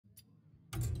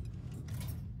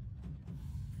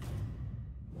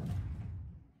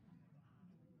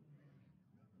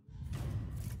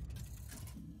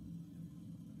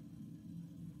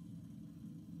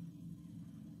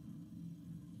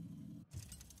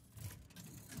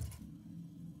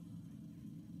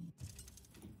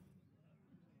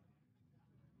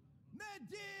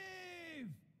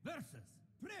versus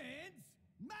Prince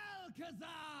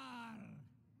Malchazar!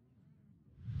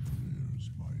 Here's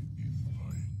my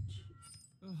invite.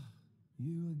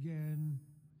 You again?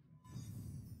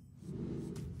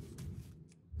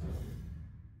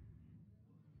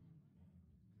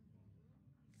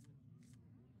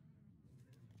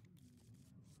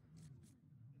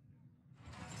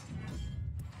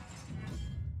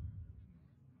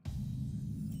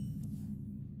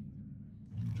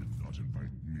 You did not invite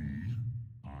me.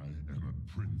 I am a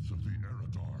prince of the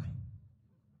Eridar.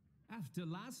 After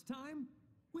last time,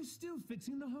 we're still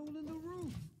fixing the hole in the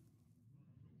roof.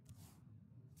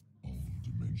 All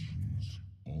dimensions,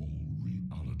 all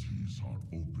realities are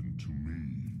open to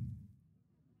me.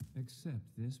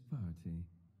 Except this party.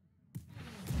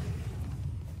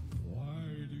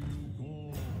 Why do you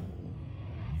go?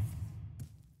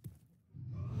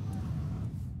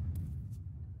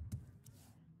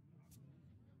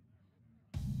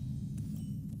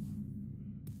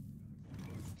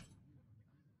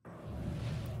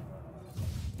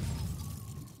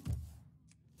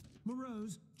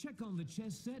 Morose, check on the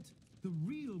chess set. The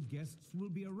real guests will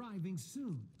be arriving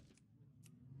soon.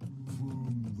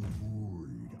 From the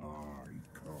void I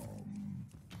come.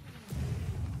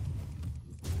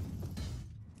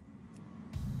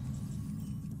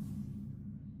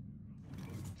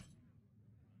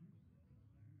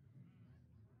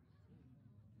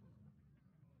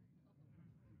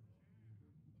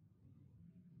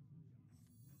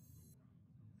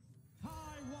 I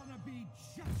wanna be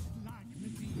just like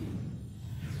Medivh.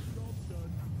 Job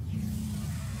done.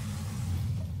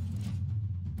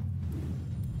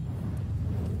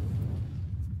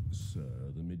 Sir,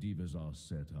 the Medivhs are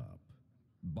set up.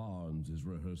 Barnes is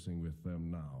rehearsing with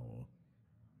them now.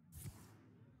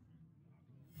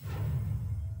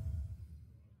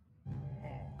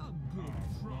 A good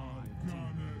try.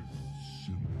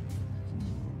 Simple.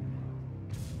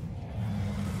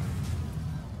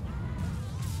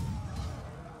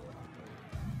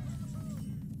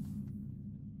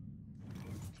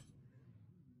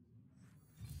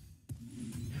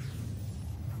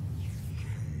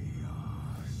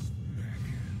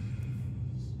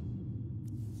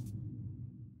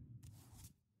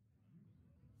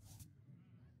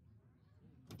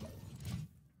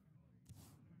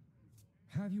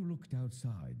 Have you looked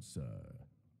outside, sir?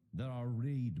 There are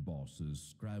raid bosses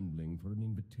scrambling for an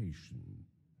invitation.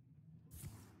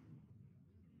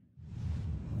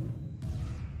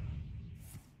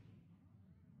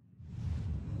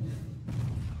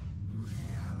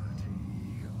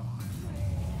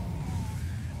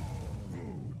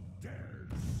 Who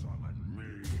dares summon me?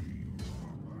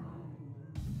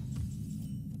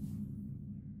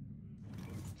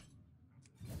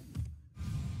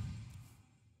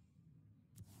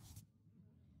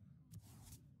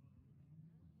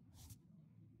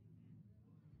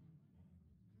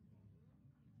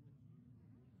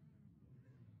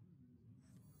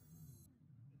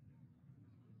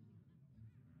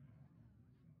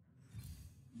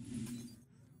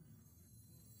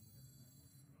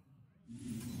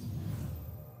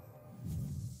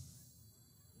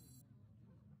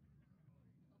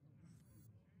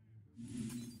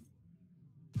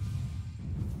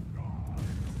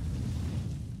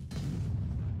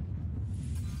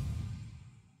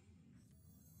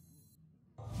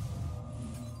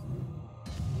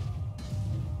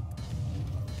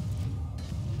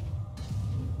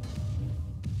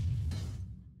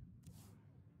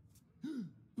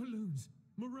 Balloons!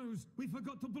 Morose, we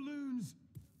forgot the balloons!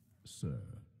 Sir,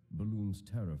 balloons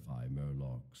terrify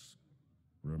Murlocs.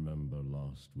 Remember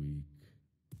last week?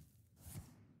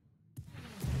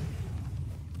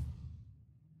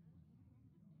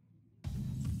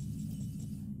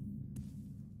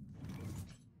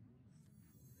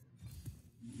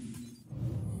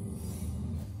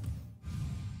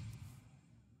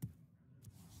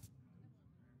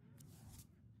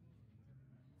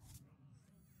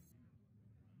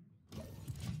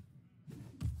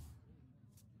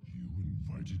 You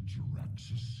invited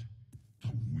Jaraxxus,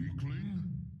 the weakling?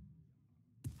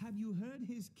 Have you heard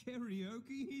his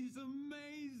karaoke? He's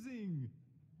amazing!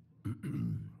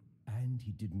 And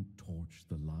he didn't torch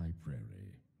the library.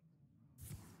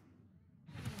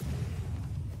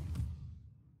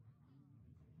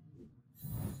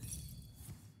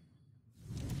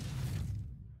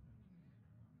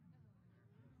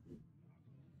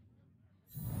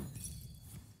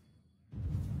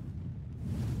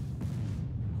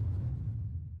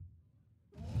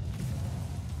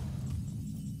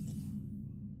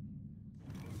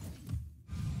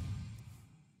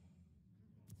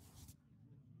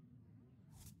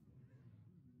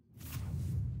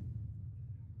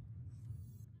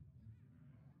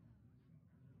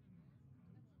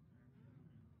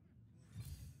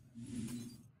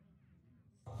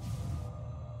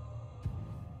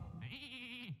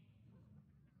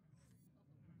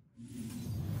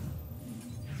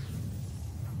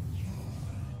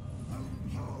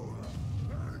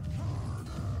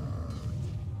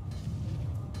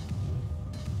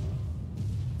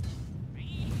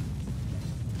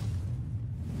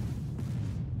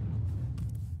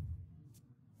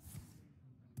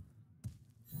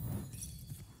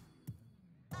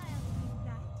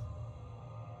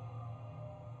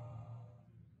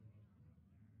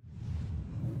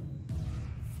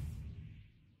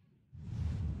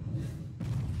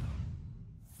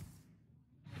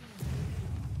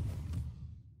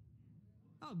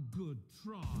 A good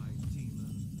try,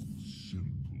 demon.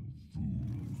 Simple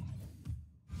fool.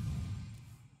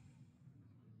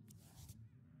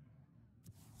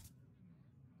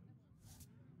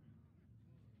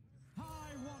 I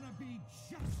wanna be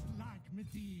just like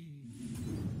Medivh.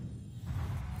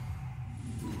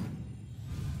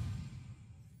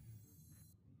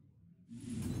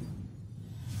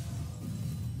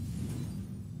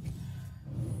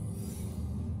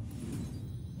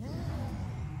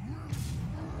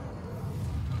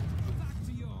 Back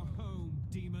to your home,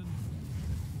 demon.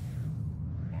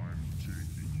 I'm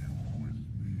taking you with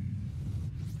me.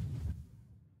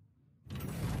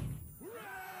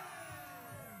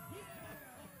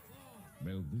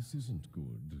 Well, this isn't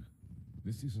good.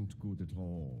 This isn't good at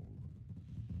all.